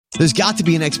There's got to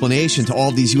be an explanation to all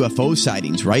of these UFO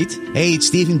sightings, right? Hey, it's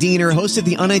Stephen Diener, host of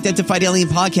the Unidentified Alien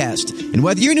Podcast. And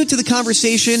whether you're new to the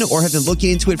conversation or have been looking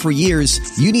into it for years,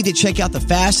 you need to check out the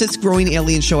fastest growing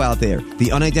alien show out there,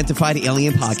 the Unidentified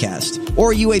Alien Podcast,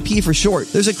 or UAP for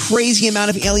short. There's a crazy amount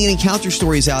of alien encounter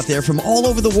stories out there from all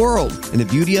over the world. And the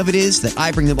beauty of it is that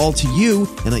I bring them all to you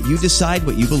and let you decide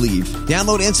what you believe.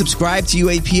 Download and subscribe to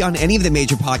UAP on any of the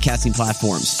major podcasting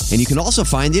platforms. And you can also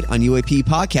find it on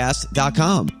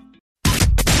UAPpodcast.com.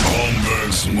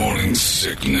 Holmberg's Morning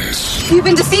Sickness. You've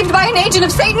been deceived by an agent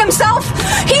of Satan himself.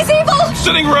 He's evil.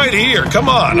 Sitting right here. Come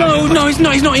on. No, he's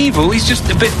not. He's not evil. He's just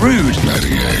a bit rude.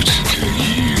 98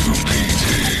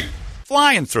 KUPD.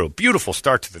 Flying through. Beautiful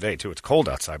start to the day, too. It's cold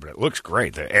outside, but it looks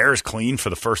great. The air is clean for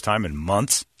the first time in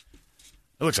months.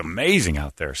 It looks amazing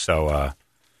out there. So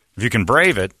if you can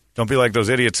brave it, don't be like those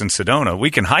idiots in Sedona.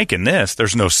 We can hike in this.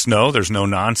 There's no snow. There's no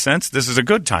nonsense. This is a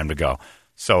good time to go.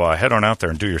 So head on out there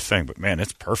and do your thing. But, man,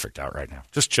 it's perfect out right now.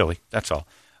 Just chilly. That's all.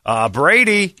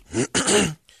 Brady.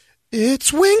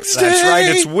 It's Wings Day. That's right.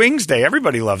 It's Wings Day.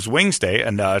 Everybody loves Wings Day.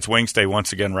 And it's Wings Day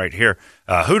once again right here.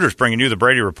 Hooters bringing you the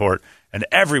Brady Report. And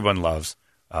everyone loves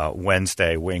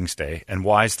Wednesday, Wings Day. And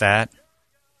why is that?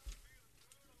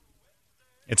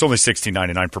 It's only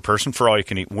 $16.99 per person for all you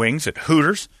can eat wings at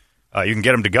Hooters. You can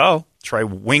get them to go. Try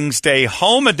Wings Day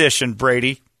Home Edition,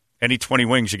 Brady. Any 20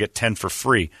 wings, you get 10 for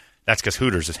free. That's because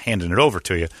Hooters is handing it over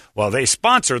to you while they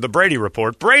sponsor the Brady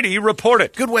Report. Brady, report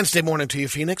it. Good Wednesday morning to you,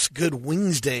 Phoenix. Good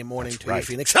Wednesday morning to you,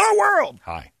 Phoenix. Hello, world.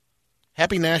 Hi.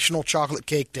 Happy National Chocolate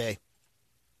Cake Day.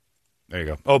 There you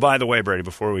go. Oh, by the way, Brady,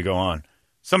 before we go on,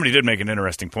 somebody did make an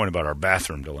interesting point about our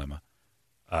bathroom dilemma.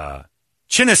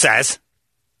 Chinazaz,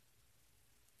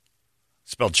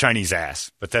 spelled Chinese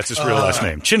ass, but that's his real last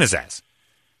name. Chinazaz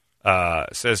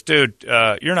says, dude,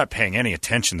 you're not paying any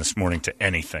attention this morning to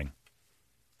anything.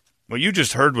 What you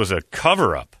just heard was a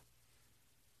cover-up.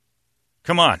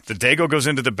 Come on. The Dago goes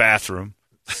into the bathroom,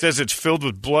 says it's filled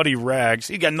with bloody rags.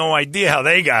 He got no idea how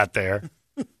they got there.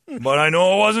 But I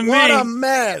know it wasn't me. What a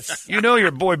mess. You know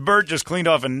your boy Bert just cleaned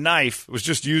off a knife. It was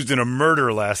just used in a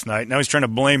murder last night. Now he's trying to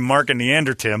blame Mark and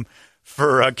Neanderthal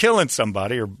for killing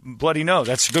somebody or bloody no.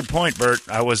 That's a good point, Bert.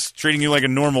 I was treating you like a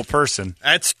normal person.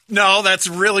 That's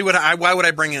really what why would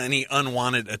I bring any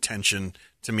unwanted attention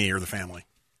to me or the family?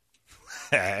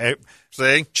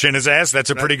 See? Chin his ass. That's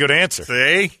a pretty good answer.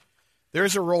 See?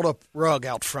 There's a rolled-up rug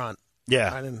out front.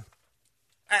 Yeah.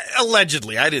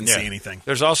 Allegedly. I didn't see anything.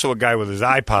 There's also a guy with his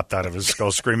eye popped out of his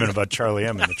skull screaming about Charlie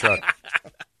M. in the truck.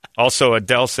 Also,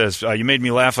 Adele says, you made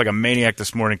me laugh like a maniac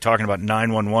this morning talking about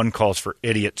 911 calls for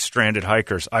idiot stranded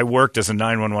hikers. I worked as a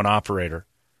 911 operator.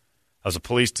 I was a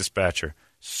police dispatcher.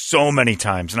 So many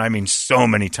times, and I mean so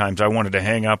many times, I wanted to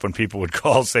hang up when people would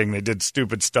call saying they did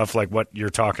stupid stuff like what you're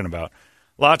talking about.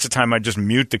 Lots of time I'd just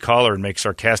mute the caller and make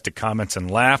sarcastic comments and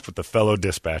laugh with the fellow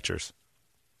dispatchers.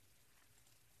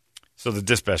 So the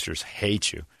dispatchers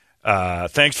hate you.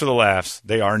 Thanks for the laughs.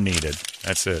 They are needed.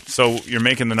 That's it. So you're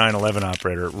making the 911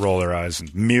 operator roll their eyes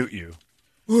and mute you.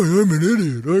 Oh, I'm an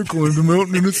idiot. I climbed a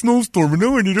mountain in a snowstorm, and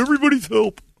now I need everybody's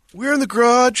help. We're in the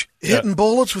garage hitting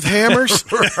bullets with hammers.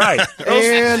 Right.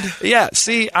 And yeah,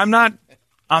 see, I'm not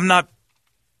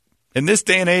in this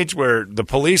day and age where the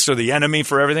police are the enemy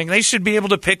for everything. They should be able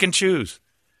to pick and choose.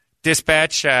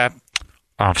 Dispatch,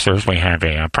 officers, we have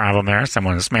a problem there.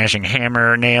 Someone's smashing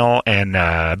hammer, nail,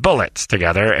 and bullets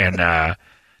together, and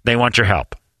they want your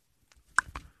help.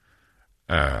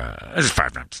 This is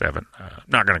 597.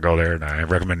 Not going to go there, and I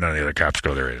recommend none of the other cops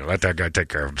go there either. Let that guy take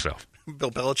care of himself.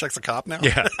 Bill Belichick's a cop now?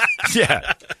 Yeah.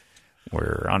 Yeah.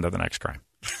 We're on to the next crime.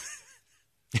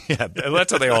 Yeah,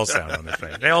 that's how they all sound on their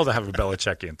thing. They all have a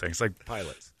Belichickian thing. It's like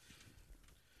pilots.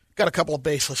 Got a couple of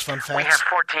baseless fun facts. We have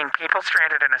 14 people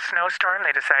stranded in a snowstorm.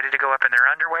 They decided to go up in their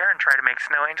underwear and try to make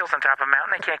snow angels on top of a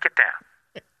mountain they can't get down.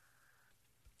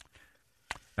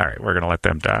 All right, we're going to let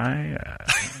them die,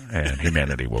 and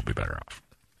humanity will be better off.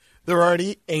 They're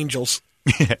already angels.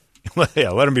 Yeah, let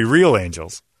them be real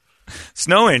angels.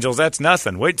 Snow angels, that's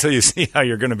nothing. Wait till you see how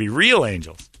you're going to be real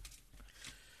angels.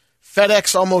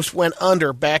 FedEx almost went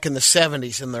under back in the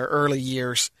 70s in their early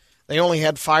years. They only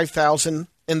had $5,000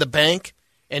 in the bank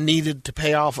and needed to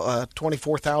pay off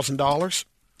 $24,000.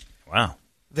 Wow.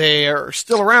 They are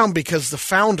still around because the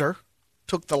founder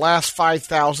took the last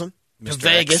 $5,000 to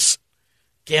Vegas,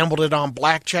 gambled it on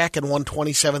blackjack, and won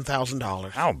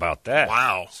 $27,000. How about that?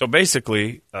 Wow. So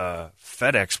basically,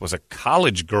 FedEx was a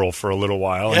college girl for a little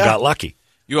while and got lucky.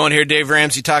 You won't hear Dave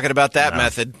Ramsey talking about that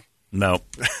method. No.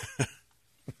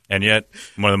 And yet,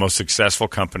 one of the most successful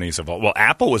companies of all. Well,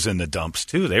 Apple was in the dumps,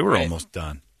 too. They were almost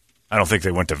done. I don't think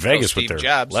they went to Vegas with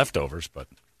their leftovers, but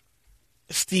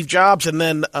Steve Jobs and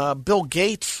then Bill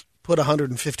Gates put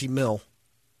 $150 million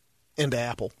into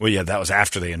Apple. Well, yeah, that was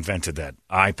after they invented that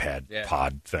iPad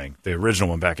pod thing. The original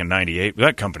one back in '98.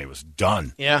 That company was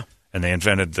done. Yeah. And they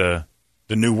invented the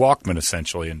new Walkman,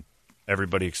 essentially, and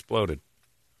everybody exploded.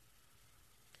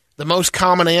 The most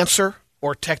common answer,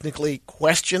 or technically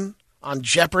question, on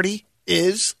Jeopardy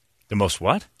is... The most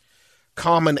what?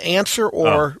 Common answer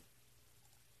or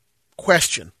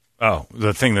question. Oh,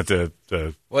 the thing that the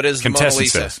what is the Mona contestant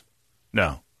Lisa? says.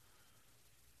 No.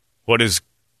 What is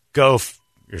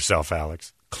yourself,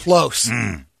 Alex? Close.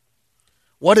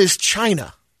 What is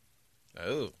China?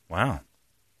 Oh. Wow.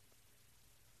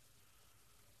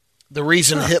 The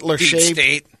reason Hitler Deep shaved...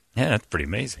 state. Yeah, that's pretty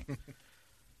amazing.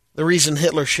 The reason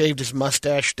Hitler shaved his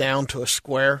mustache down to a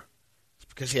square is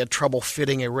because he had trouble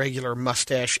fitting a regular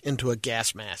mustache into a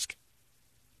gas mask.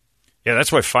 Yeah,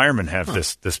 that's why firemen have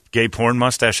this gay porn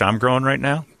mustache I'm growing right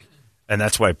now. And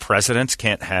that's why presidents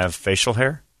can't have facial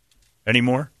hair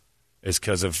anymore. Is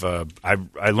because of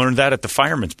I learned that at the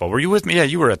Fireman's Ball. Were you with me? Yeah,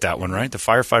 you were at that one, right? The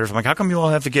firefighters. I'm like, how come you all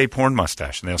have the gay porn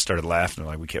mustache? And they all started laughing.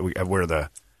 They're like, we wear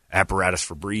the apparatus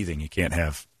for breathing. You can't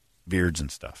have beards and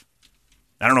stuff.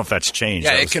 I don't know if that's changed.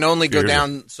 Yeah, That it was can only go years ago.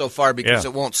 down so far because Yeah.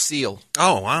 it won't seal.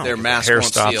 Oh, wow. Their mask Hair won't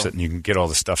stops seal. it, and you can get all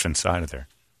the stuff inside of there.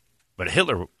 But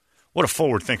Hitler, what a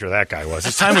forward thinker that guy was.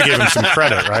 It's time we gave him some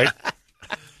credit, right?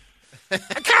 I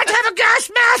can't have a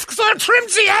gas mask, so I trimmed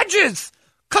the edges.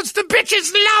 Because the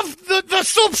bitches love the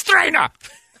soup strainer.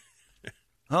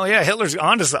 Oh, yeah, Hitler's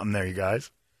onto something there, you guys.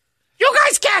 You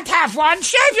guys can't have one.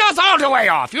 Shave yours all the way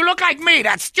off. You look like me.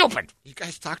 That's stupid. You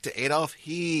guys talk to Adolf?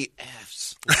 He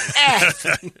F's.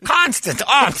 Constant. Oh,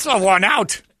 I'm so worn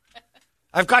out.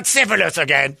 I've got syphilis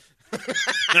again.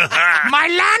 My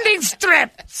landing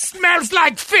strip smells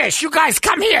like fish. You guys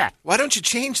come here. Why don't you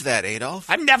change that, Adolf?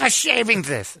 I'm never shaving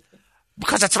this.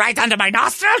 Because it's right under my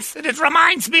nostrils, and it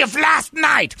reminds me of last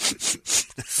night.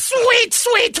 Sweet,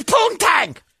 sweet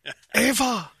poontang.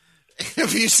 Ava.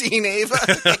 Have you seen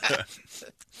Ava?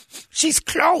 She's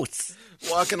close.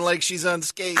 Walking like she's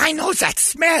unscathed. I know that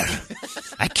smell.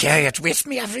 I carry it with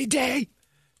me every day.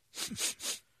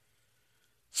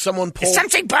 Someone Is pulled...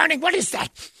 something burning? What is that?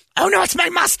 Oh, no, it's my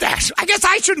mustache. I guess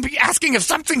I shouldn't be asking if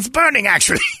something's burning,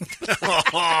 actually.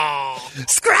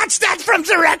 Scratch that from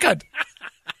the record.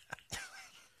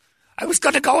 I was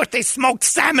going to go with the smoked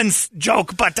salmon's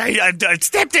joke, but I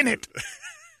stepped in it.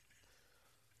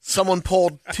 Someone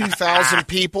polled 2,000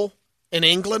 people in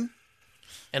England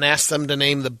and asked them to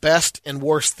name the best and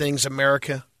worst things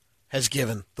America has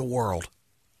given the world.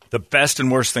 The best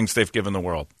and worst things they've given the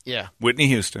world. Yeah. Whitney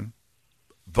Houston,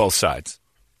 both sides.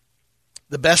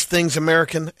 The best things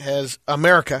America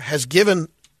has given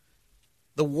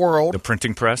the world. The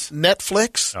printing press.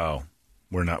 Netflix. Oh,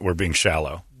 we're being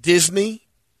shallow. Disney.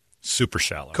 Super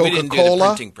shallow. We didn't do the Coca-Cola.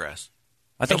 printing press.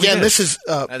 I thought we Again, did. this is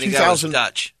I think 2,000. that was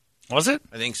Dutch. Was it?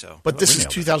 I think so. But this we is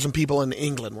nailed it. 2,000 people in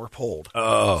England were polled.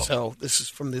 Oh. So this is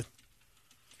from the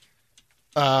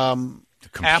The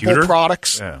computer? Apple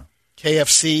products, Yeah.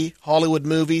 KFC, Hollywood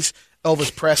movies,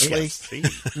 Elvis Presley, KFC.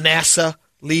 NASA,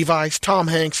 Levi's, Tom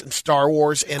Hanks, and Star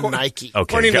Wars, and Nike. Okay.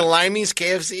 According to It Limeys,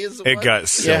 KFC is the it one? got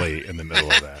silly in the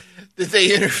middle of that. Did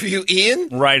they interview Ian?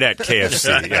 Right at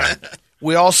KFC, yeah.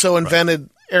 We also invented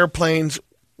airplanes,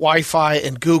 Wi-Fi,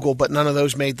 and Google, but none of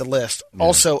those made the list.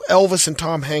 Also, Elvis and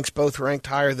Tom Hanks both ranked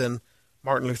higher than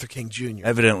Martin Luther King Jr.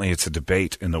 Evidently, it's a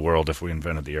debate in the world if we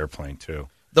invented the airplane, too.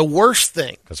 The worst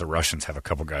thing, Because the Russians have a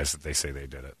couple guys that they say they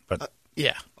did it. But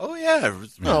yeah. Oh, yeah.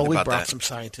 No, we about brought that. some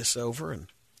scientists over, and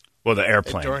well, the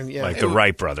airplane, during- yeah. like the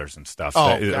Wright brothers and stuff, Oh,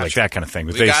 like gotcha. that kind of thing.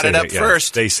 But We got it up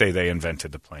first. They say they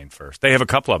invented the plane first. They have a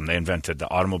couple of them. They invented the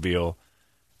automobile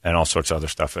and all sorts of other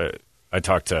stuff. I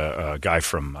talked to a guy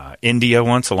from India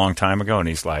once a long time ago, and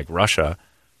he's like, Russia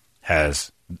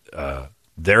has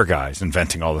their guys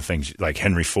inventing all the things. Like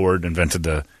Henry Ford invented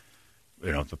the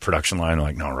production line.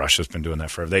 Like, no, Russia's been doing that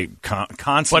forever. They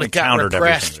constantly But it got countered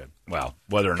repressed. everything. Well,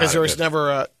 whether or not because there it was did.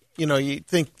 never you'd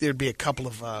think there'd be a couple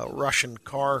of Russian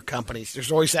car companies.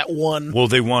 There's always that one. Well,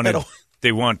 they want that'll-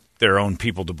 their own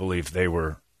people to believe they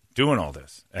were doing all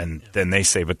this, and then they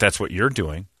say, "But that's what you're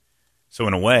doing." So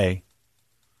in a way,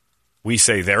 we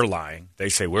say they're lying. They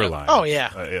say we're lying. Oh, yeah.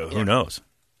 Who knows?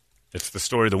 It's the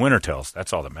story the winner tells.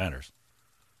 That's all that matters.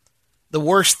 The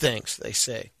worst things, they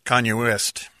say. Kanye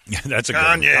West. That's a good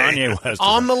one. Kanye. Kanye West.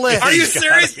 On the list. Are you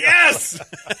serious? Yes.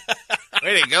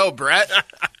 Way to go, Brett.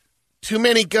 Too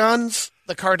many guns.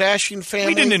 The Kardashian family.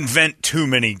 We didn't invent too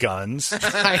many guns.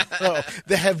 I know.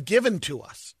 They have given to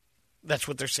us. That's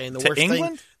what they're saying. The To worst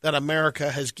England? thing that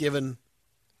America has given.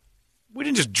 We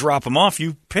didn't just drop them off.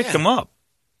 You picked them up.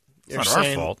 It's They're not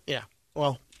saying, our fault. Yeah.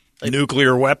 Well,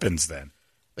 Nuclear weapons, then.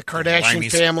 the The Kardashian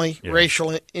Limeys. family,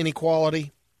 racial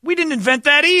inequality. We didn't invent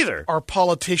that either. Our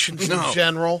politicians in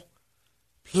general.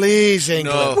 Please,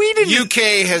 England. No,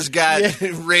 UK has got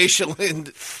racial.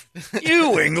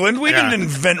 You, England, we didn't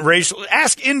invent racial.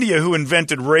 Ask India who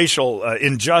invented racial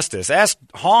injustice. Ask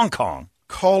Hong Kong.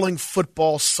 Calling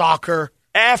football soccer.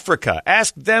 Africa.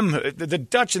 Ask them. The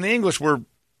Dutch and the English were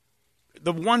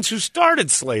the ones who started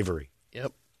slavery.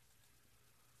 Yep.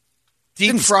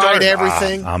 Deep fried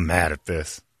everything. I'm mad at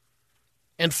this.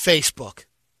 And Facebook.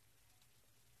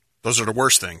 Those are the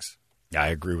worst things. Yeah, I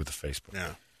agree with the Facebook.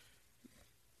 Yeah.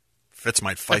 Fitz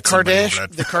might fight The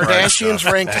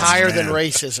Kardashians ranked higher than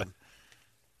racism.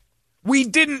 We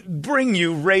didn't bring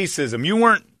you racism. You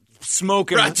weren't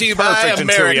smoking Brought to you perfect by until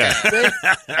America.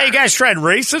 Hey, you guys tried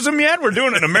racism yet? We're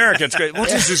doing it in America. It's great.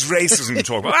 What is this racism you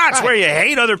talk about? It's where you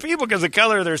hate other people because of the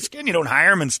color of their skin. You don't hire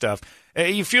them and stuff.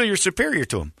 You feel you're superior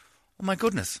to them. Oh, my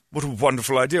goodness. What a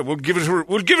wonderful idea. We'll give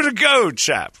it a go,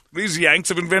 chap. These Yanks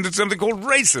have invented something called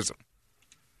racism.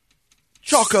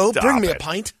 Choco, Stop bring me it. a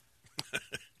pint.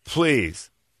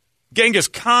 Please. Genghis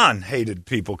Khan hated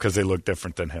people because they looked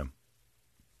different than him.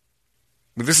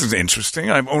 Well, this is interesting.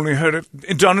 I've only heard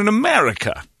it done in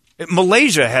America.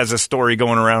 Malaysia has a story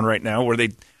going around right now where they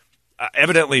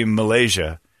evidently in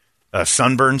Malaysia,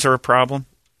 sunburns are a problem.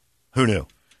 Who knew?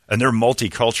 And they're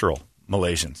multicultural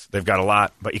Malaysians. They've got a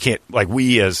lot, but you can't, like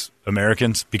we as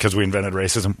Americans, because we invented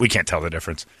racism, we can't tell the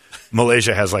difference.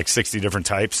 Malaysia has like 60 different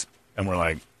types, and we're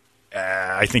like,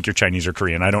 I think you're Chinese or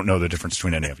Korean. I don't know the difference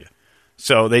between any of you.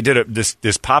 So they did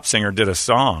this pop singer did a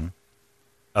song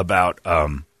about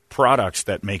products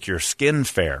that make your skin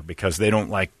fair because they don't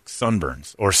like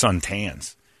sunburns or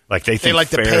suntans. Like they think like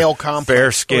the pale complex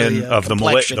fair skin of the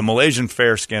complexion. Malaysian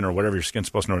fair skin or whatever your skin's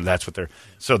supposed to know. That's what they're.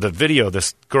 So the video,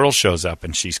 this girl shows up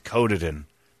and she's coated in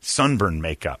sunburn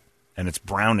makeup and it's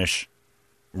brownish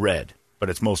red, but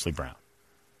it's mostly brown.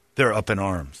 They're up in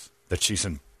arms that she's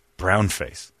in brown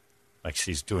face. Like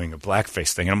she's doing a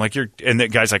blackface thing, and I'm like, and the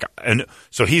guy's like, and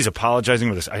so he's apologizing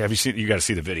with this. Have you seen? You got to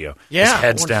see the video. Yeah, his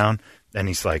head's down, and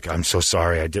he's like, I'm so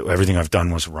sorry. Everything I've done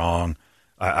was wrong.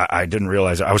 I didn't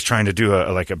realize it. I was trying to do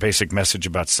a basic message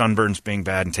about sunburns being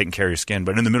bad and taking care of your skin,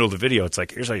 but in the middle of the video, it's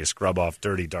like, here's how you scrub off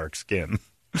dirty, dark skin,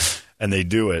 and they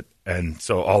do it, and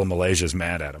so all of Malaysia's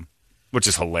mad at him, which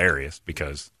is hilarious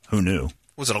because who knew?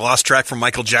 Was it a lost track from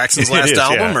Michael Jackson's last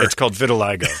album? Yeah. Or? It's called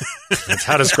Vitiligo. It's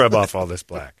how to scrub off all this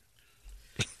black.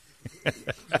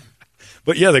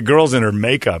 But yeah, the girl's in her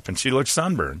makeup and she looks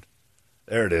sunburned.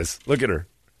 There it is. Look at her.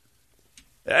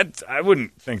 I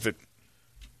wouldn't think that.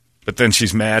 But then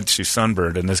she's mad. She's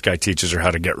sunburned, and this guy teaches her how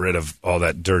to get rid of all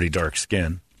that dirty, dark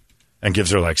skin, and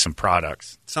gives her like some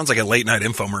products. Sounds like a late night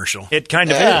infomercial. It kind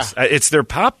of is. It's their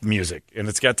pop music, and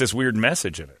it's got this weird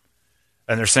message in it.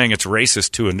 And they're saying it's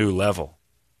racist to a new level,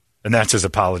 and that's his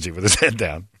apology with his head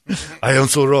down. I am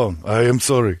so wrong. I am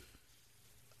sorry.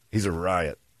 He's a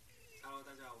riot.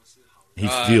 He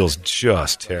feels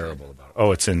just terrible about it.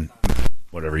 Oh, it's in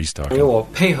whatever he's talking 因为 about. 我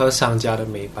配合上家的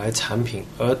美白产品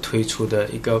而推出的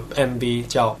一个 MV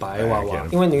叫白娃娃，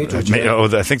因为女主角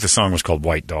I think the song was called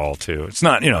White Doll, too. It's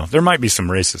not, there might be some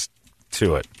racist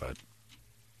to it, but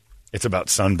it's about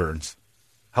sunburns.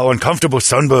 How uncomfortable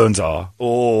sunburns are.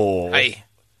 Oh. Hey.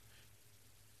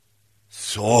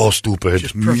 So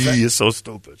stupid. Me is so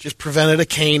stupid. Just prevented a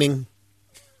caning.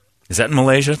 Is that in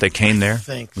Malaysia? They cane there? I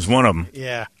think. It was one of them.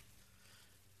 Yeah.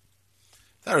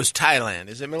 I thought it was Thailand.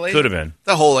 Is it Malaysia? Could have been.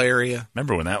 The whole area.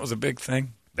 Remember when that was a big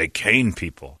thing? They cane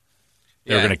people.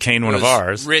 They Yeah. were going to cane one It of was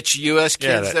ours. Rich U.S.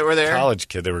 kids that were there. College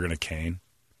kid they were going to cane.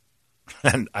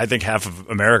 And I think half of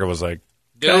America was like,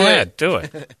 Do go it. ahead, do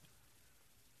it.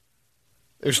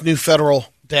 There's new federal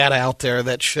data out there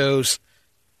that shows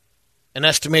an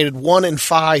estimated 1 in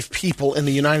 5 people in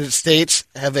the United States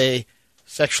have a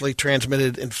sexually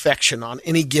transmitted infection on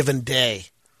any given day.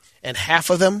 And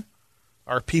half of them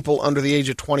are people under the age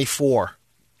of 24.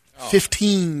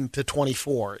 15 to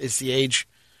 24 is the age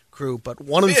group, but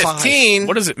 1 in 5 15?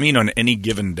 What does it mean on any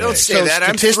given day? Don't say So that.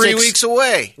 I'm 3 statistics weeks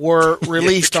away. were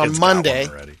released Your on kid's got one Monday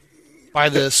already. by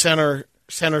the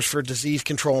Centers for Disease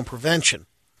Control and Prevention.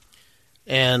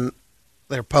 And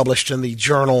they're published in the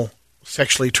journal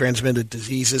Sexually Transmitted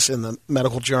Diseases in the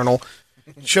medical journal.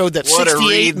 Showed that What a 68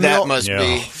 read that must Yeah.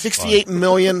 be. 68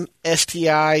 million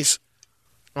STIs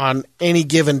on any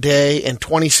given day and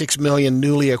 26 million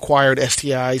newly acquired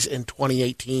STIs in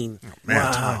 2018.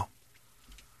 Wow.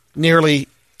 Nearly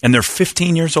And they're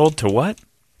 15 years old to what?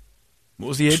 What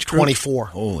was the age group? 24.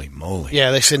 Holy moly.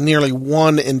 Yeah, they said nearly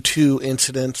 1 in 2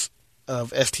 incidents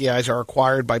of STIs are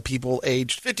acquired by people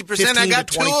aged 50%. I got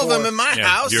 2 of them in my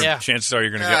house. Chances are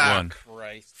you're going to get one.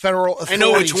 Christ. Federal authorities. I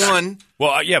know which one.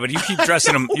 Well, yeah, but you keep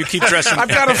dressing them. You keep dressing. I've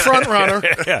got a front runner.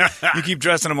 Yeah, you keep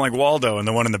dressing them like Waldo, and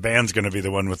the one in the band's going to be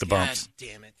the one with the bumps. God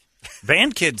damn it.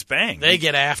 Band kids bang. They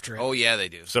get after it. Oh, yeah, they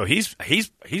do. So he's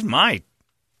my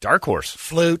dark horse.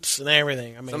 Flutes and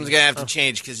everything. I mean, Someone's going to have to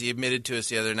change because he admitted to us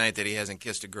the other night that he hasn't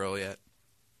kissed a girl yet.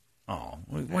 Oh,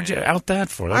 what'd you out that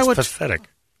for? That's pathetic.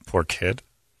 Poor kid.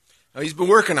 Oh, he's been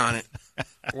working on it.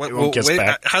 Won't kiss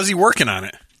back. How's he working on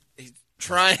it? He's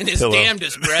trying his Pillow.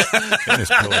 damnedest, Brett. In his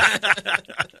pillow.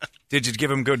 Did you give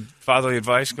him good fatherly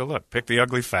advice? Go, look, pick the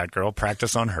ugly fat girl,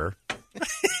 practice on her.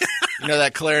 You know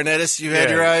that clarinetist you had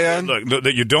your eye on? Look,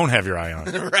 that you don't have your eye on.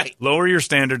 Right. Lower your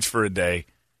standards for a day.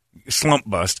 Slump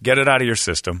bust. Get it out of your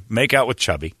system. Make out with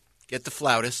Chubby. Get the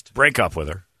flautist. Break up with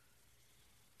her.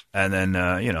 And then,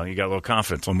 you got a little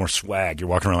confidence, a little more swag. You're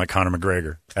walking around like Conor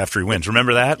McGregor after he wins.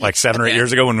 Remember that? Like 7 or 8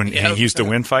 years ago when he used to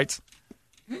win fights?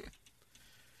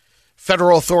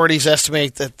 Federal authorities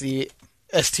estimate that the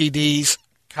STDs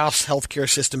cost healthcare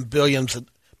system billions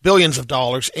of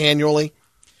dollars annually.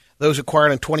 Those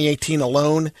acquired in 2018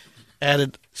 alone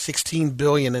added $16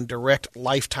 billion in direct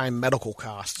lifetime medical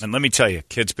costs. And let me tell you,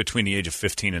 kids between the age of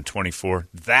 15 and 24,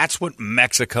 that's what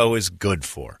Mexico is good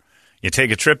for. You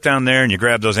take a trip down there and you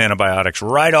grab those antibiotics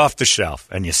right off the shelf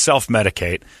and you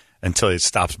self-medicate until it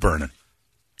stops burning.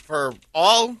 For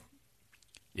all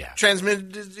Yeah.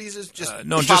 transmitted diseases? Just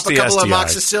No, pop just a the couple of STIs.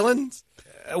 amoxicillins?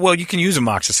 Well, you can use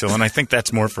amoxicillin. I think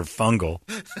that's more for fungal.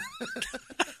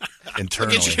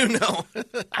 Internally. Look at you know.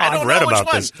 I've read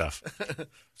about this stuff.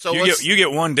 So You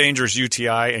get one dangerous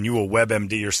UTI and you will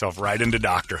WebMD yourself right into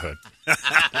doctorhood.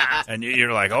 And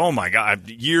you're like, oh my God,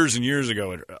 years and years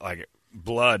ago, like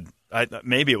blood,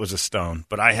 maybe it was a stone,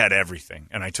 but I had everything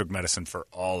and I took medicine for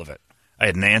all of it. I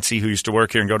had Nancy who used to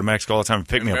work here and go to Mexico all the time and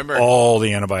pick me up all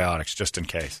the antibiotics just in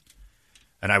case.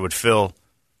 And I would fill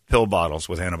pill bottles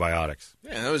with antibiotics.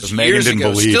 Yeah, that was Megan years didn't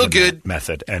ago. believe Still in good. that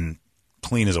method and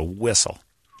clean as a whistle.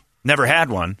 Never had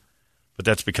one, but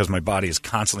that's because my body is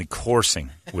constantly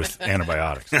coursing with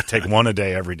antibiotics. I take one a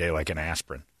day every day like an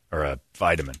aspirin or a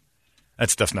vitamin. That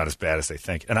stuff's not as bad as they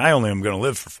think. And I only am going to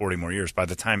live for 40 more years. By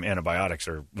the time antibiotics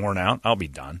are worn out, I'll be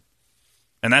done.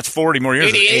 And that's 40 more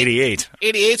years. 88.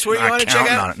 88's where you want to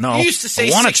check out? On it. No, You used to say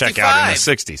I want to check out in the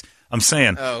 65. 60s. I'm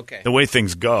saying the way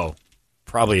things go,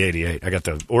 probably 88. I got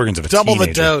the organs of a Double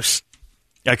teenager. the dose.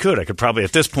 I could probably,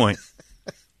 at this point.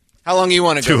 How long you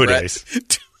want to go, 2 Brett?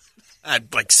 days.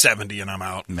 I'd like 70 and I'm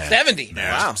out. Man. 70?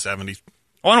 Yeah, Wow. 70.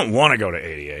 Well, I don't want to go to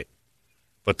 88.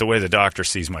 But the way the doctor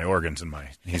sees my organs and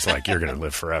he's like, you're going to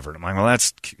live forever. And I'm like,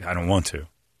 well, I don't want to.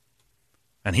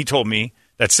 And he told me,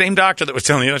 that same doctor that was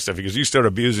telling the other stuff, he goes, you start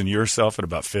abusing yourself at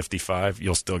about 55,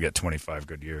 you'll still get 25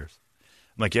 good years.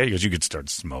 I'm like, yeah, he goes, you could start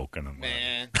smoking. I'm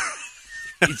Man.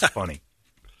 like, he's funny.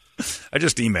 I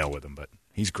just email with him, but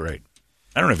he's great.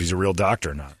 I don't know if he's a real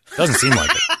doctor or not. Doesn't seem like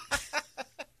it.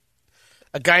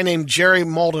 A guy named Jerry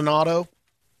Maldonado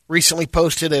recently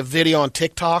posted a video on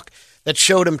TikTok that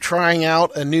showed him trying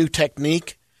out a new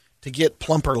technique to get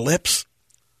plumper lips.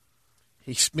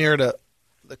 He smeared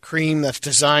the cream that's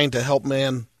designed to help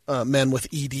men with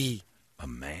ED. A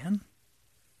man?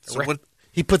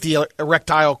 He put the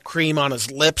erectile cream on his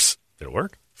lips. Did it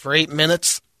work? For 8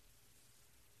 minutes.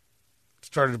 It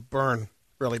started to burn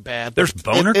really bad. There's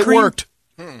boner it cream? It worked.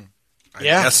 I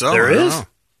Yeah. guess so. There I don't is? know.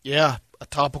 Yeah, a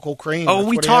topical cream. Oh, That's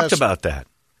we what he talked has. about that.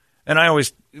 And I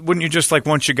always, wouldn't you just like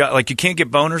once you got, like you can't get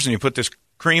boners and you put this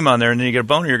cream on there and then you get a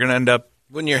boner, you're going to end up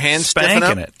Wouldn't your hands stiffen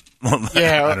spanking up? it. Well,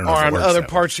 Yeah, I don't know or if it on works other that way.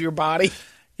 parts of your body.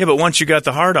 Yeah, but once you got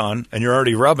the hard on and you're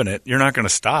already rubbing it, you're not going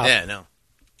to stop. Yeah, no.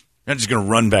 You're not just going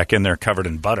to run back in there covered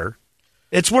in butter.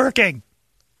 It's working.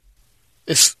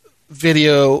 This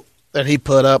video that he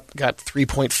put up got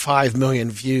 3.5 million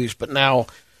views, but now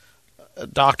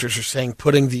doctors are saying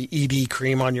putting the ED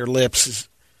cream on your lips is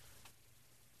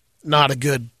not a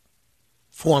good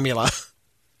formula.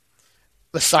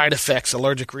 The side effects: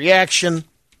 allergic reaction,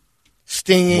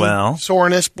 stinging, Well-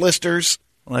 soreness, blisters.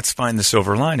 Let's find the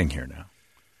silver lining here now.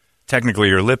 Technically,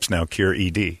 your lips now cure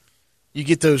ED. You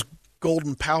get those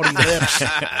golden pouty lips.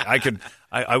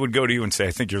 I would go to you and say,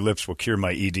 I think your lips will cure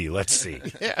my ED. Let's see.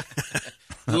 Yeah.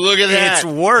 Look at that. It's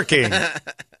working.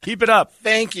 Keep it up.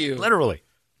 Thank you. Literally.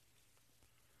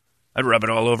 I'd rub it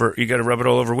all over. You got to rub it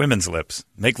all over women's lips.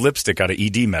 Make lipstick out of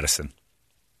ED medicine.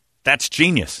 That's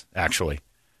genius, actually.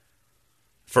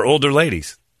 For older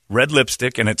ladies. Red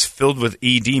lipstick, and it's filled with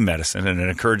ED medicine, and it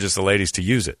encourages the ladies to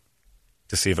use it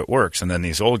to see if it works. And then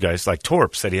these old guys, like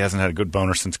Torp, said he hasn't had a good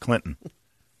boner since Clinton.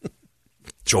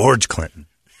 George Clinton.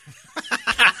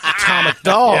 atomic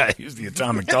dog. Yeah, he was the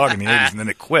atomic dog in the 80s, and then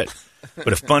it quit.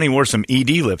 But if Bunny wore some ED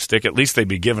lipstick, at least they'd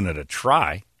be giving it a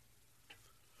try.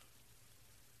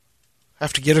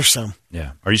 Have to get her some.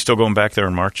 Yeah. Are you still going back there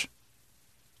in March?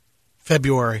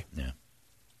 February. Yeah.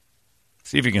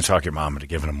 See if you can talk your mom into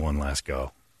giving him one last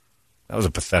go. That was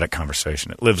a pathetic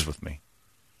conversation. It lives with me.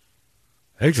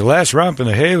 I think the last romp in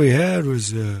the hay we had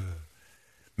was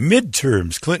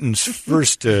midterms. Clinton's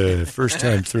first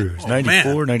time through. It was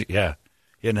 94, 90. Yeah.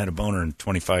 He hadn't had a boner in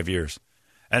 25 years.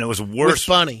 And it was worse. With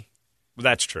Bunny.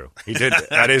 That's true. He did.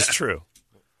 That is true.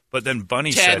 But then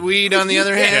Bunny Tad said... Weed, on the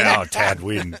other hand. Yeah, Tad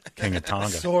Weed and King of Tonga.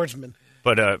 Swordsman.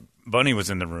 But Bunny was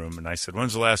in the room, and I said,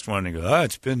 when's the last one? And he goes,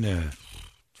 it's been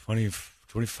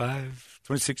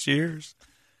 26 years.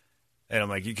 And I'm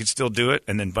like, you can still do it?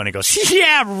 And then Bunny goes,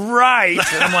 yeah, right.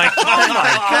 And I'm like, oh,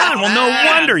 my God. Well, no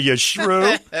wonder, you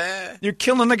shrew. You're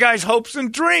killing the guy's hopes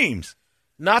and dreams.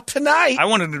 Not tonight. I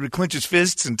wanted him to clench his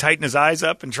fists and tighten his eyes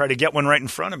up and try to get one right in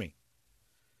front of me.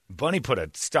 Bunny put a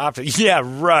stop to, yeah,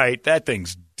 right. That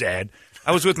thing's dead.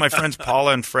 I was with my friends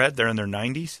Paula and Fred. They're in their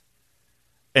 90s.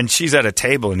 And she's at a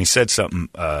table, and he said something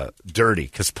dirty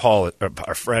because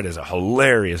Fred is a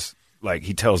hilarious, like,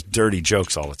 he tells dirty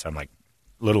jokes all the time, like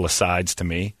little asides to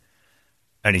me.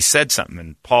 And he said something,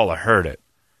 and Paula heard it.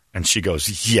 And she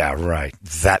goes, yeah, right.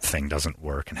 That thing doesn't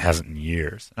work and hasn't in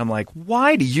years. And I'm like,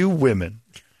 why do you women?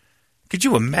 Could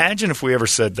you imagine if we ever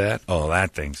said that? Oh,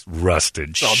 that thing's rusted.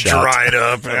 It's all dried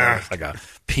up. Yeah. It's like a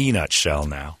peanut shell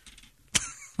now.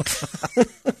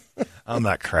 I'm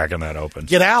not cracking that open.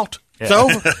 Get out. Yeah. It's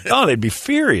over. Oh, they'd be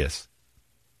furious.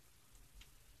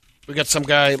 We got some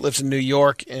guy that lives in New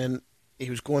York, and he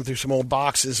was going through some old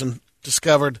boxes and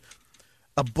discovered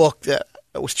a book that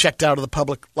was checked out of the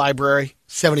public library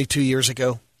 72 years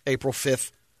ago, April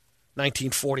 5th,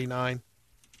 1949.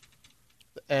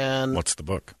 And what's the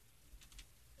book?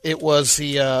 It was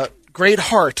the Great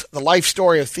Heart, the life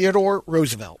story of Theodore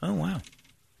Roosevelt. Oh, wow.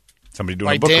 Somebody doing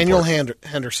by a book Daniel report.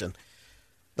 Henderson.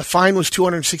 The fine was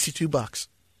 $262.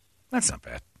 That's not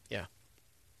bad. Yeah.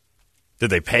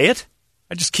 Did they pay it?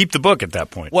 I just keep the book at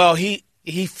that point. Well, he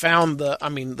found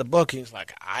the book, and he's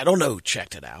like, I don't know who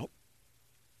checked it out.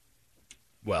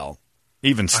 Well,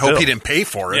 even I still. hope he didn't pay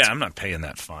for it. Yeah, I'm not paying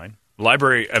that fine. The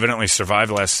library evidently survived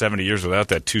the last 70 years without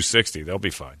that $260. They'll be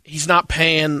fine. He's not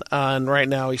paying, and right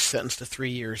now he's sentenced to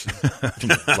 3 years.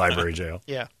 Library jail.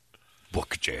 Yeah.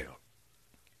 Book jail.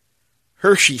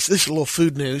 Hershey's. This is a little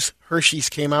food news. Hershey's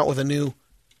came out with a new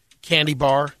candy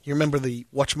bar. You remember the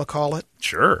whatchamacallit?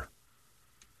 Sure.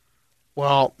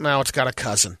 Well, now it's got a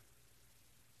cousin.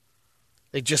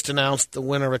 They just announced the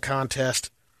winner of a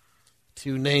contest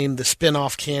to name the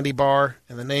spin-off candy bar,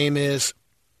 and the name is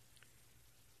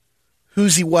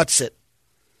Who'sy What's It.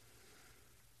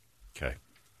 Okay.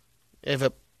 They have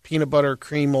a peanut butter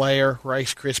cream layer,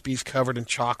 Rice Krispies covered in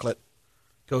chocolate.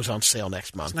 Goes on sale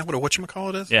next month. Isn't that what a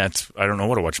whatchamacallit is? Yeah, I don't know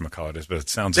what a whatchamacallit is, but it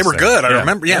sounds They the were same. good. I Yeah.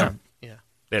 remember. Yeah.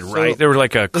 They had they were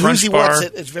like a the crunch Who'sy bar What's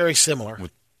It is very similar.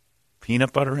 with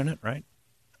peanut butter in it, right?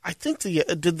 I think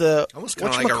did the Almost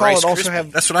kinda like a whatchamacallit Rice also Krispie.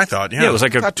 have That's what I thought. Yeah, Yeah, it was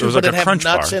like a crunch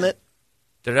bar. nuts in it.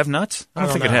 Did it have nuts? I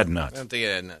don't think know. it had I nuts. don't think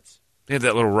it had nuts. They had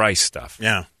that little rice stuff.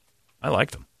 Yeah. I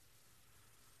liked them.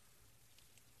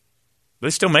 Do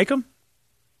they still make them?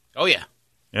 Oh, yeah.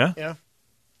 Yeah? Yeah.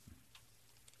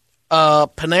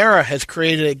 Panera has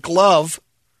created a glove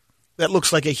that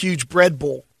looks like a huge bread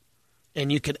bowl,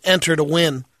 and you can enter to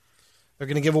win. They're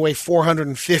going to give away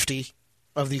 450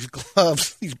 of these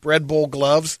gloves, these bread bowl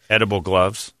gloves. Edible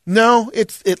gloves. No,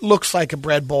 it looks like a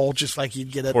bread bowl, just like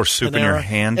you'd get at Pour soup Panera. in your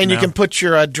hand and you now? can put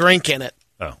your drink in it.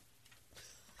 Oh.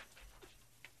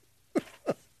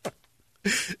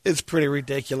 It's pretty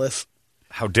ridiculous.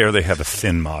 How dare they have a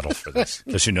thin model for this?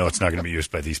 Because you know it's not going to be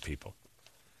used by these people.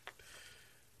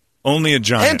 Only a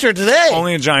giant. Enter today.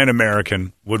 Only a giant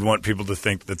American would want people to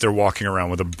think that they're walking around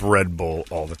with a bread bowl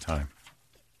all the time.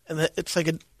 And it's like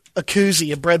a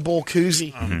koozie, a bread bowl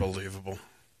koozie. Unbelievable.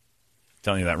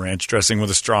 Telling you that ranch dressing with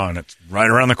a straw in it. Right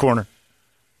around the corner.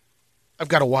 I've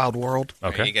got a Wild World.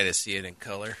 Okay. You got to see it in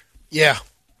color. Yeah.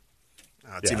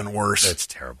 It's even worse. It's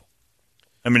terrible.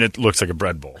 I mean, it looks like a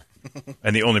bread bowl.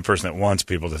 And the only person that wants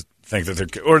people to think that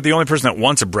they're... Or the only person that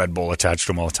wants a bread bowl attached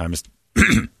to them all the time is...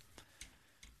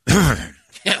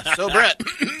 Yeah, so Brett.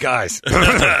 Guys.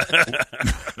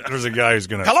 There's a guy who's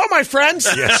going to... Hello, my friends.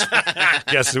 Yes.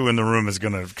 Guess who in the room is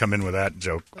going to come in with that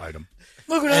joke item?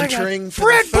 Look at entering for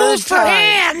Bread the bowls third for time.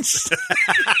 hands.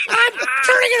 I'm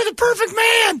turning into the perfect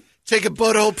man. Take a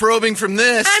butthole probing from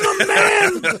this. I'm a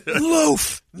man.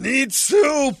 Loaf. Need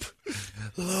soup.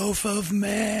 Loaf of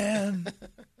man.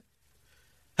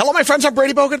 Hello, my friends. I'm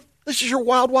Brady Bogan. This is your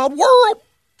Wild Wild World.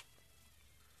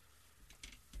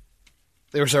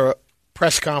 there was a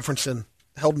press conference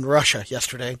held in Russia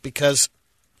yesterday because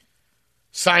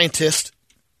scientists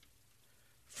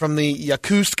from the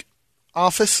Yakutsk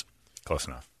office. Close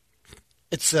enough.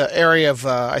 It's an area of,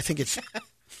 I think it's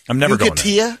I'm never going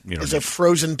there. Yukatia is a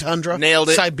frozen tundra. Nailed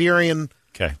it. Siberian.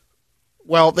 Okay.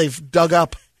 Well, they've dug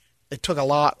up. It took a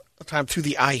lot of time through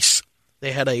the ice.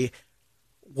 They had a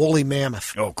woolly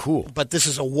mammoth. Oh, cool. But this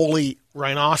is a woolly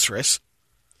rhinoceros,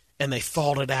 and they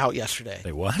thawed it out yesterday.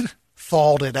 They what?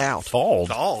 Thawed it out. Thawed?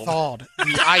 Thawed.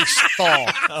 The ice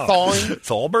thawed. Thawing.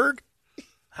 Thalberg?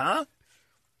 Huh?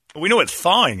 We know what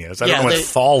thawing is. I don't Yeah, know what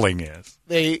thawing is.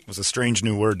 It was a strange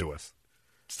new word to us.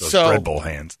 It's those bread bowl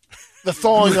hands. The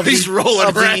thawing of He's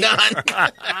rolling right on.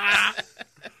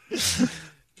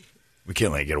 We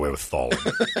can't let you get away with thawing.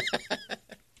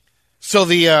 So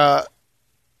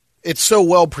it's so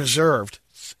well preserved.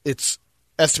 It's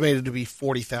estimated to be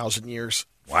 40,000 years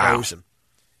frozen,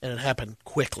 and it happened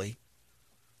quickly.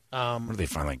 What do they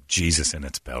find? Like Jesus in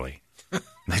its belly.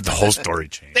 Like the whole story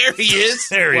changed. There he is.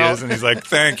 There he is, and he's like,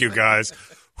 "Thank you, guys.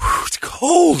 Whew, it's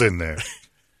cold in there."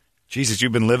 Jesus,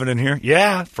 you've been living in here?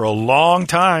 Yeah, for a long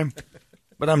time.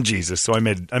 But I'm Jesus, so I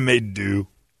made do.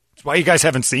 That's why you guys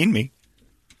haven't seen me.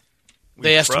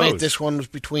 They estimate this one was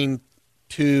between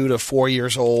 2 to 4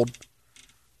 years old,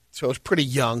 so it's pretty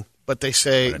young. But they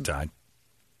say when it died.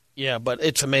 Yeah, but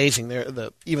it's amazing.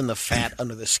 Even the fat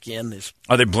under the skin is.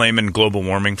 Are they blaming global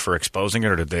warming for exposing it,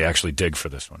 or did they actually dig for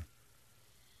this one?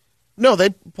 No, they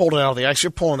pulled it out of the ice.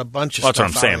 You're pulling a bunch of Well, that's stuff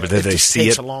what I'm saying. out But of did they see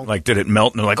it? Like, did it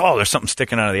melt? And they're like, "Oh, there's something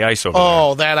sticking out of the ice over there."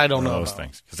 Oh, that I don't know. Those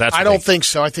things. That's I don't think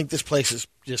so. I think this place is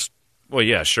just. Well,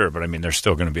 yeah, sure, but I mean, they're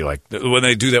still going to be like when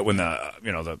they do that. When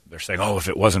they're saying, "Oh, if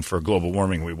it wasn't for global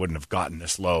warming, we wouldn't have gotten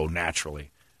this low naturally."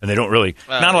 And they don't really.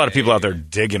 Not a lot of people out there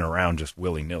digging around just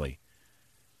willy nilly.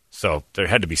 So there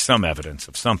had to be some evidence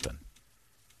of something.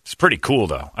 It's pretty cool,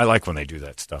 though. I like when they do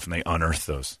that stuff and they unearth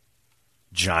those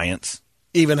giants.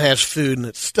 Even has food in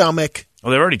its stomach.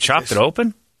 Oh, they've already chopped it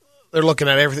open? They're looking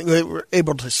at everything. They were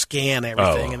able to scan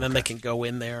everything, and then they can go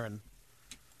in there and.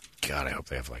 God, I hope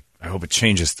they have I hope it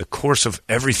changes the course of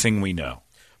everything we know.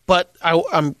 But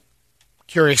I'm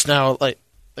curious now, like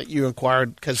that you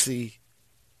inquired, because the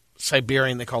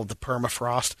Siberian, they call it the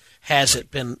permafrost, has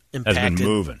it been impacted? Has been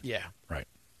moving. Yeah. Right.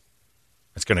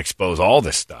 It's going to expose all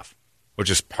this stuff, which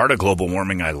is part of global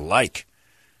warming I like,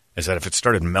 is that if it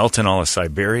started melting all of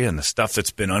Siberia and the stuff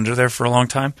that's been under there for a long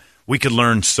time, we could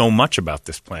learn so much about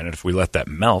this planet if we let that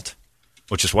melt,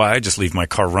 which is why I just leave my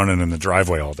car running in the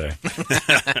driveway all day.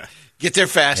 Get there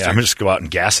faster. Yeah, I'm just go out and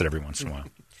gas it every once in a while.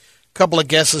 A couple of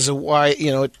guesses of why,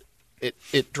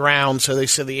 it drowned. So they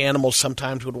said the animals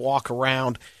sometimes would walk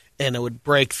around and it would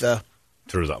break the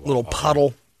through that little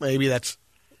puddle. Maybe that's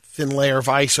thin layer of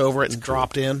ice over it and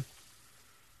dropped in.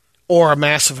 Or a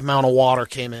massive amount of water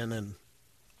came in and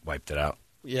wiped it out.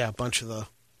 Yeah, a bunch of the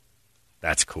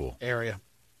That's cool. area.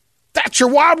 That's your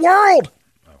wide world.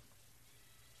 Oh.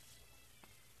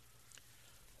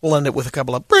 We'll end it with a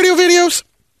couple of radio videos.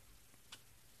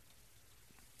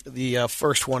 The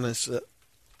first one is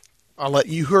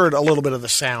you heard a little bit of the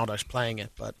sound. I was playing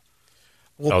it, but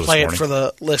we'll play it for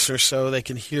the listeners so they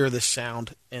can hear this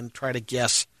sound and try to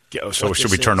guess. So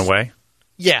should we turn away?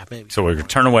 Yeah, maybe. So we're going to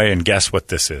turn away and guess what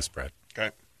this is, Brett.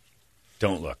 Okay.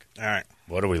 Don't look. All right.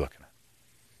 What are we looking at?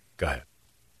 Go ahead.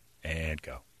 And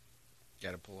go.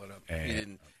 Got to pull it up.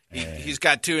 And, he's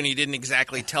got two, and he didn't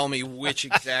exactly tell me which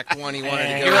exact one he wanted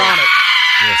to go. You're on it.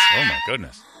 Yes. Oh, my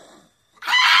goodness.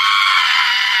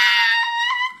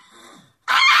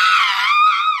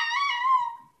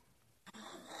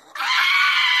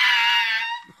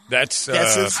 That's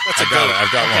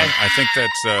I've got one. I think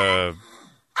that's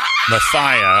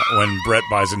Mathia when Brett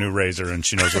buys a new razor and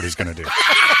she knows what he's going to do.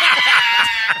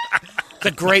 It's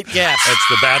a great guess. That's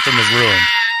the bathroom is ruined.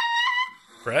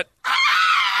 Brett?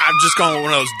 I'm just going with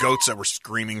one of those goats that were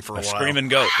screaming for a while. Screaming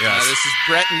goat, yes. This is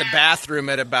Brett in the bathroom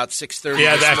at about 6:30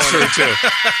 Yeah, this that's morning. true, too.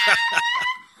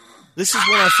 This is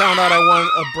when I found out I won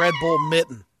a bread bowl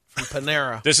mitten from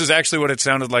Panera. This is actually what it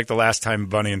sounded like the last time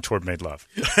Bunny and Tord made love.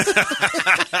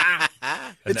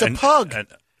 It's a pug.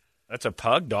 That's a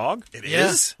pug dog? It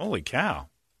is? Holy cow.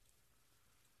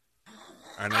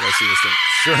 I know I see this thing.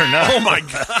 Sure enough. Oh, my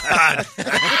God.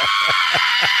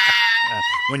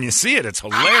 When you see it, it's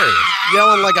hilarious.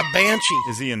 Yelling like a banshee.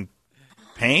 Is he in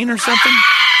pain or something?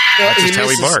 Well, That's just how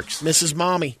he barks. Mrs.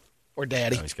 Mommy or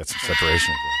Daddy. Oh, he's got some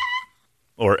separation.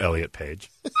 Or Elliot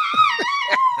Page.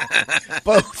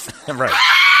 Both. Right.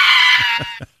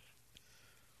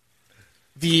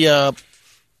 The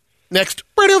next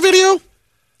radio video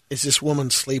is this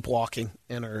woman sleepwalking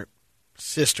and her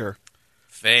sister.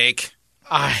 Fake.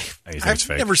 I've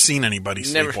never seen anybody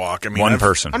sleepwalk. I mean, one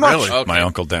person. I'm not really? Okay. My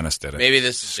Uncle Dennis did it. Maybe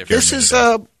this is different. This is,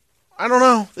 I don't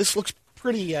know. This looks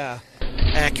pretty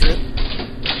accurate.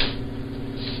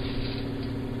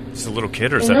 Is it a little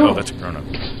kid or is that? Oh, that's a grown up.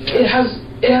 It has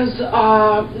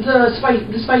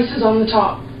the spices on the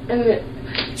top,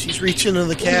 and She's reaching into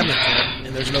the cabinet there,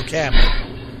 and there's no cabinet.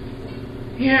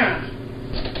 Yeah.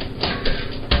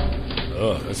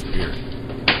 Oh, that's weird.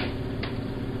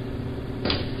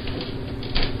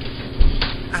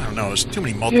 I don't know. There's too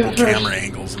many multiple camera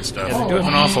angles and stuff. Yeah, they do have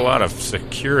an awful lot of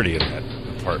security in that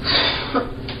apartment.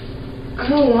 I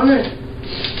don't want it.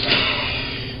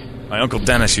 My Uncle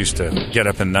Dennis used to get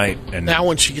up at night and now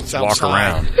when she gets walk outside,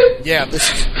 around. Yeah,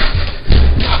 this is.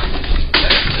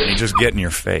 And he'd just get in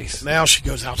your face. Now she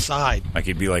goes outside. Like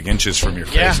he'd be like inches from your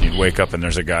face, Yeah. and you'd wake up and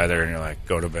there's a guy there, and you're like,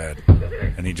 go to bed.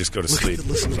 And he'd just go to sleep.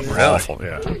 Listen to this. Awful,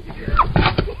 yeah.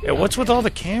 Yeah, what's with all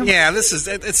the cameras? Yeah, this is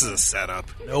a setup.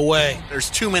 No way. There's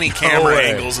too many camera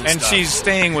angles and stuff. she's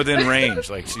staying within range.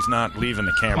 Like she's not leaving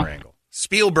the camera angle.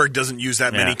 Spielberg doesn't use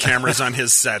that many cameras on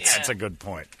his sets. That's a good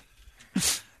point.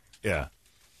 Yeah.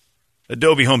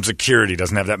 Adobe Home Security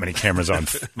doesn't have that many cameras on,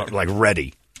 like,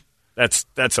 ready. That's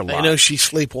a lot. They know she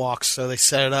sleepwalks, so they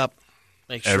set it up.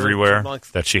 Make sure Everywhere like,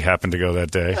 that she happened to go that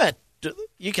day.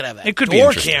 you could have that It could be door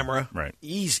interesting. camera. Right.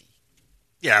 Easy.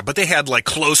 Yeah, but they had like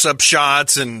close-up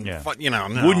shots and no.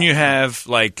 Wouldn't you have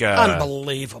like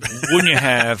Unbelievable. Wouldn't you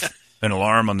have an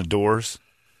alarm on the doors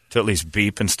to at least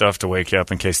beep and stuff to wake you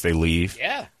up in case they leave?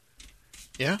 Yeah.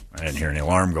 Yeah. I didn't hear any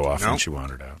alarm go off when she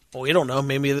wandered out. Well, we don't know.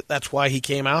 Maybe that's why he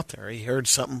came out there. He heard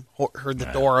something, heard the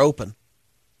door open.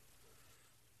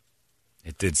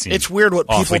 It did seem. It's weird what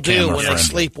people awfully do when they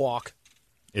camera-friendly. sleepwalk.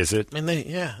 Is it? I mean,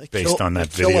 they based on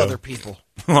that kill video. other people.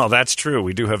 Well, that's true.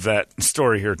 We do have that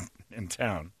story here in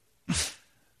town.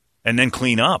 And then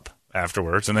clean up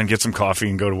afterwards, and then get some coffee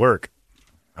and go to work.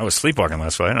 I was sleepwalking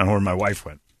last night. I don't know where my wife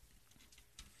went.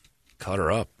 Cut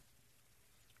her up.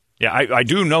 Yeah, I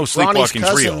do know sleepwalking's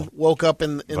Ronnie's cousin real. woke up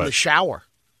in the shower.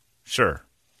 Sure,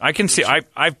 I can see.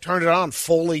 I've turned it on,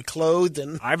 fully clothed,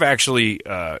 and I've actually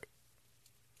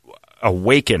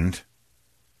awakened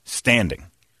standing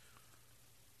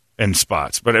in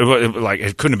spots, but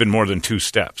it couldn't have been more than 2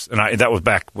 steps. And that was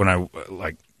back when I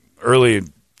early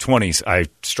 20s. I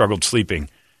struggled sleeping,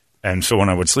 and so when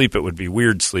I would sleep, it would be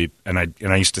weird sleep, and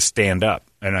I used to stand up.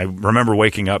 And I remember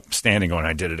waking up standing, going,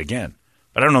 I did it again.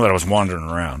 But I don't know that I was wandering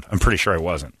around. I'm pretty sure I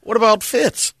wasn't. What about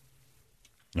Fitz?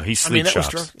 No, he sleep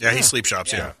shops. Yeah, he sleep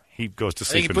shops. Yeah, he goes to I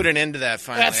sleep. think he put an end to that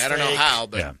finally. That's I don't know fake. how,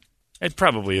 but Yeah, it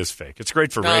probably is fake. It's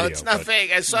great for radio. no, it's not but,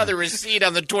 fake. I saw the receipt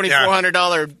on the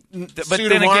 $2,400 But suit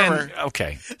then of armor. again,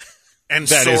 okay, and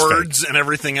that is swords and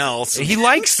everything else. he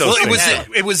likes those Well, things.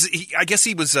 it was. I guess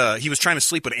he was trying to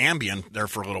sleep with Ambien there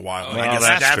for a little while. Well, I guess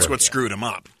that's that's true. what screwed him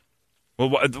up. Well,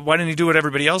 why didn't he do what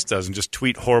everybody else does and just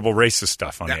tweet horrible racist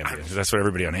stuff on Ambien? That's what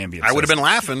everybody on Ambien says. I would have been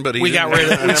laughing, but We got rid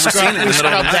of it. I've never seen it in the middle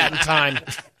of the that night.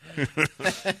 in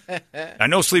time. I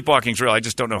know sleepwalking's real. I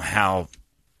just don't know how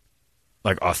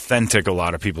authentic a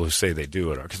lot of people who say they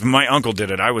do it are. Because my uncle did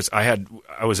it. I was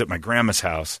at my grandma's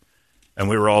house, and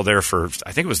we were all there for,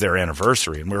 I think it was their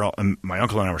anniversary, and my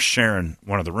uncle and I were sharing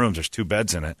one of the rooms. There's 2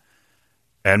 beds in it.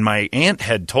 And my aunt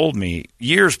had told me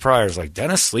years prior, it's like,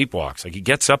 Dennis sleepwalks. Like, he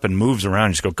gets up and moves around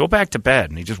and just go back to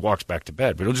bed. And he just walks back to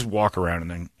bed. But he'll just walk around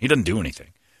and then he doesn't do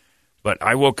anything. But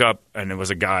I woke up and there was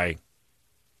a guy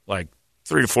like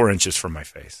 3 to 4 inches from my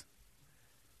face.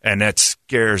 And that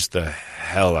scares the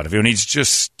hell out of you. And he's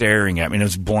just staring at me. And it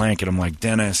was blank. And I'm like,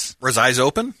 Dennis. Were his eyes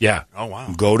open? Yeah. Oh,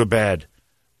 wow. Go to bed.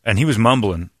 And he was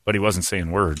mumbling, but he wasn't saying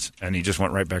words. And he just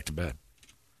went right back to bed.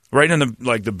 Right in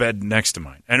the bed next to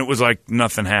mine. And it was like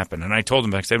nothing happened. And I told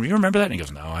him back, do you remember that? And he goes,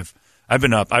 no, I've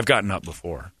been up. I've gotten up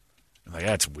before. I'm like,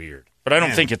 that's weird. But I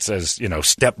don't think it says,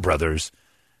 stepbrothers.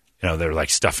 They're like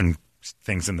stuffing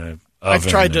things in the oven. I've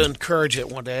tried to encourage it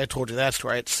one day. I told you that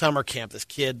story. At summer camp, this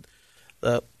kid,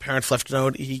 the parents left a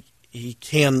note. He's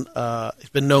been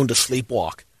known to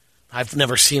sleepwalk. I've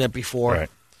never seen it before. Right.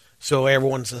 So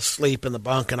everyone's asleep in the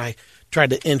bunk, and I tried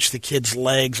to inch the kid's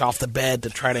legs off the bed to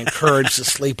try to encourage the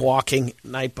sleepwalking at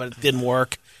night, but it didn't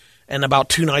work. And about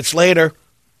 2 nights later,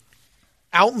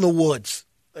 out in the woods,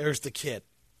 there's the kid.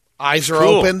 Eyes are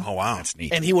open. Oh, wow. That's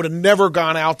neat. And he would have never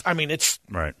gone out. I mean, it's...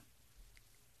 Right.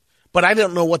 But I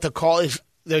don't know what the call is.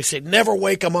 They say, never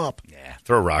wake him up. Yeah.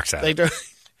 Throw rocks at They him. do.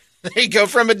 There you go,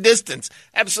 from a distance.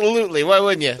 Absolutely. Why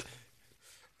wouldn't you?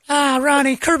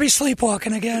 Ronnie, Kirby's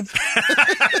sleepwalking again.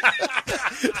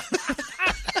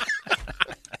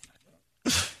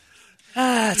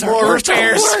 It's our More worst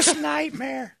repairs.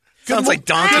 nightmare. Sounds like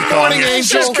Donkey Good Kong. morning,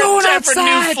 Angel. She's going Time for new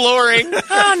outside. flooring.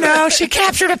 Oh, no, she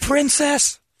captured a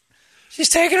princess. She's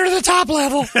taking her to the top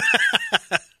level.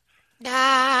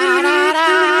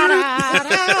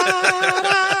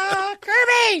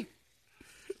 Kirby.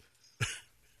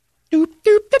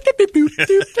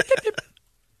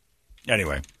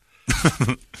 Anyway,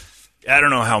 I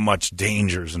don't know how much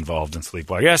danger is involved in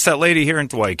sleepwalking. Yes, that lady here in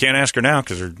Hawaii. Can't ask her now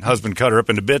because her husband cut her up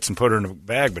into bits and put her in a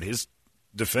bag, but his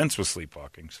defense was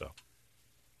sleepwalking, so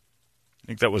I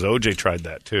think that was OJ tried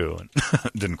that too, and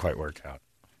it didn't quite work out.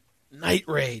 Night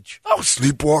rage. I was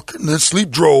sleepwalking, then sleep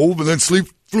drove, and then sleep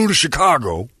flew to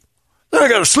Chicago. Then I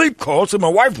got a sleep call, said my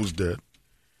wife was dead.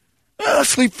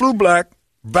 Sleep flew back.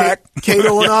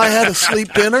 Cato and I had a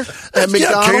sleep dinner at McDonald's.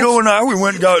 Yeah, Cato and I, we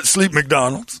went and got sleep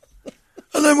McDonald's.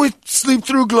 And then we sleep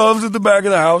through gloves at the back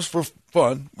of the house for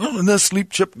fun. Well, and then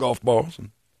sleep chip golf balls.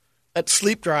 At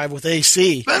Sleep Drive with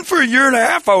AC. Then for a year and a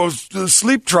half, I was the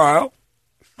sleep trial.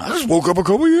 I just woke up a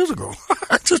couple years ago.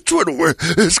 Just Twitter.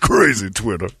 It's crazy,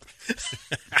 Twitter.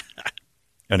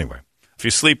 Anyway, if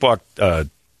you sleepwalk,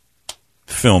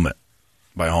 film it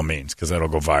by all means because that'll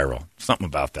go viral. Something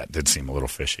about that did seem a little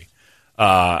fishy.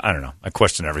 I don't know. I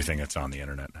question everything that's on the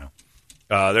internet now.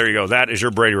 There you go. That is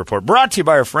your Brady Report. Brought to you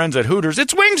by our friends at Hooters.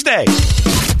 It's Wings Day.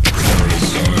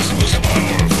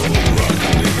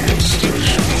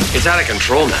 It's out of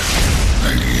control now.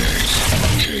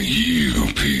 98